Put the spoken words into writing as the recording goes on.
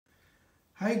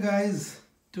Hi guys,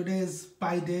 today is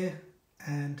Pi Day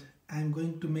and I'm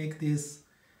going to make this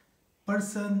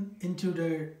person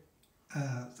intruder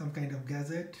some kind of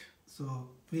gadget. So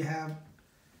we have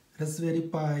Raspberry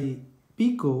Pi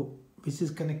Pico, which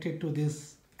is connected to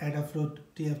this Adafruit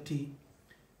TFT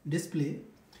display,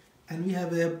 and we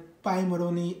have a Pi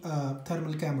Moroni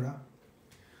thermal camera.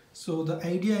 So the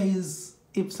idea is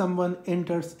if someone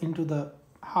enters into the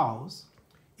house,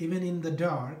 even in the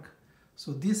dark,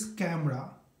 so this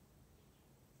camera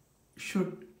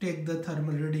should take the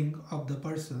thermal reading of the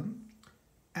person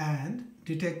and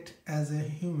detect as a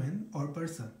human or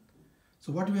person.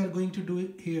 So what we are going to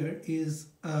do here is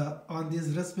on this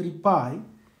Raspberry Pi,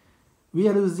 we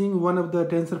are using one of the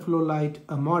TensorFlow Lite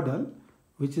model,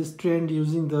 which is trained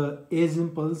using the Edge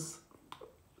Impulse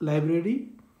library,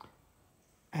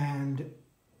 and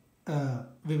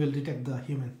we will detect the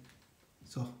human.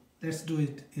 So let's do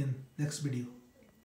it in next video.